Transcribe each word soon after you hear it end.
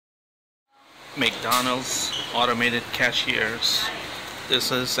McDonald's automated cashiers.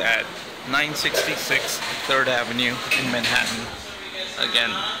 This is at 966 3rd Avenue in Manhattan.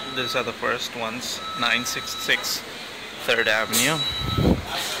 Again, these are the first ones. 966 3rd Avenue.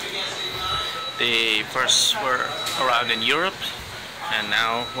 They first were around in Europe, and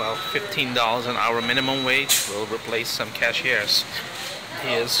now, well, $15 an hour minimum wage will replace some cashiers.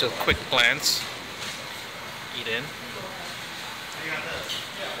 Here's a quick glance. Eat in.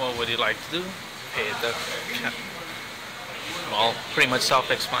 What would you like to do? Pay the, well, pretty much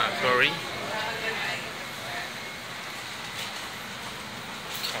self-explanatory.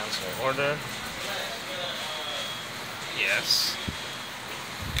 Cancel order. Yes.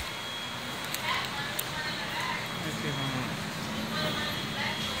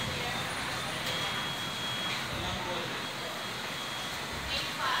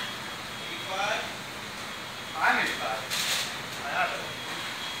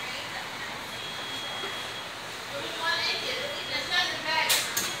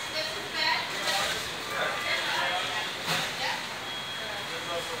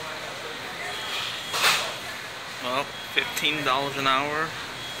 Well, $15 an hour.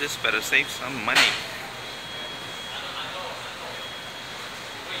 This better save some money.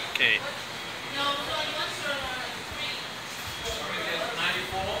 Okay.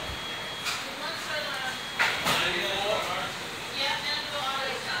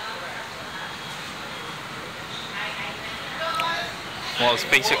 Well, it's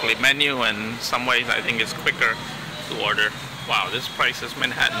basically menu, and in some ways I think it's quicker to order. Wow, this price is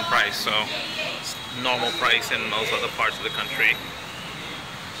Manhattan price, so it's normal price in most other parts of the country.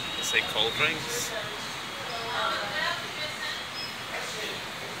 Let's say cold drinks.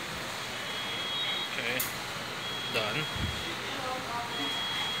 Okay, done.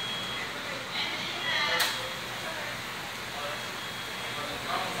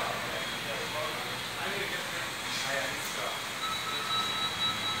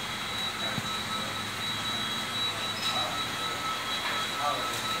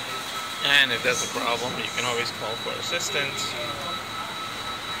 And if there's a problem, you can always call for assistance.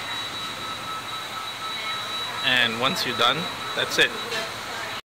 And once you're done, that's it.